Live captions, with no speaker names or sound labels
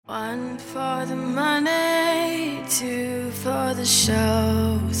1 for the money, 2 for the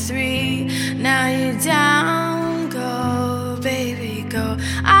show, 3, now you're down, go, baby, go.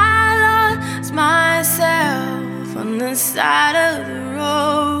 I lost myself on the side of the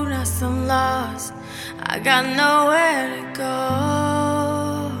road, now I'm lost, I got nowhere to go.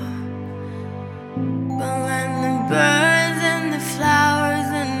 But when the birds and the flowers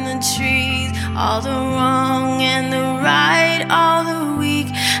and the trees, all the wrong and the right, all the weak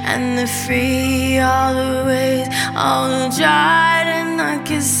and the free, all the ways, all the dried, and I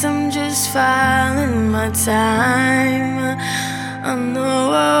guess I'm just filing my time on the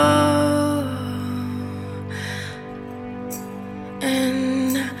road.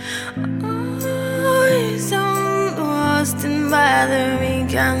 And always I'm lost and by the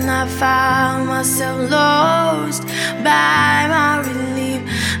week, and I found myself lost by my relief.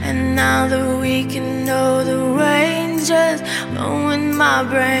 And now the weekend, oh, the rain's just blowing my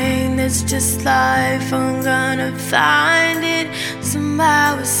brain. It's just life, I'm gonna find it.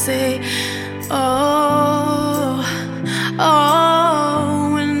 Somebody will say, oh,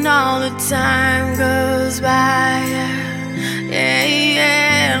 oh, when all the time goes by, yeah,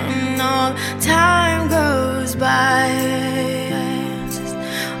 yeah, and all the time goes by, yeah, just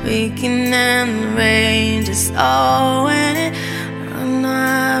weekend and the rain, just all when it run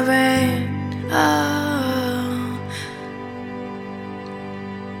my brain, oh.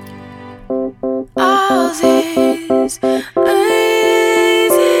 All these amazing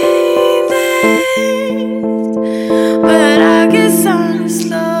things, but I guess I'm just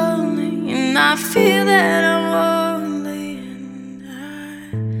lonely, and I feel that I'm lonely, and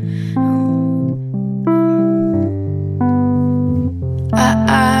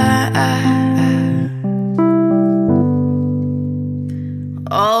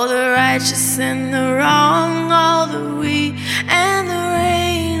all the righteous and the wrong, all the weak and the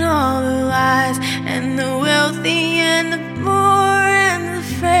rain, all the lies and the wealthy and the poor and the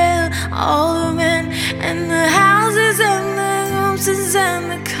frail, all the men and the houses and the houses and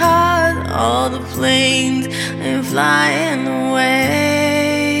the cars, all the planes and flying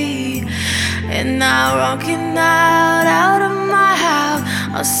away. And now rocking out of my house,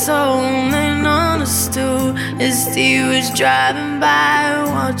 a soul and on a stool, as he was driving by,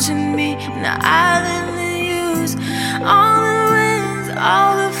 watching me in the island of use. All the winds,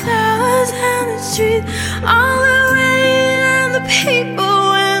 all the flowers and the trees, all the rain and the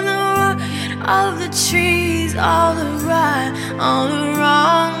people and the rock of the trees, all the right, all the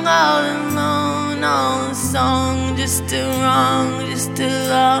wrong, all alone, all the song, just the wrong, just the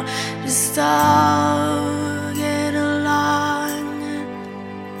love, just all get along.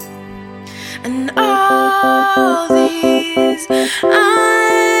 And all these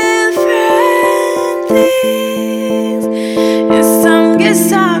different things,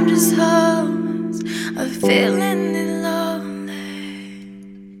 guess I'm just homeless, a feeling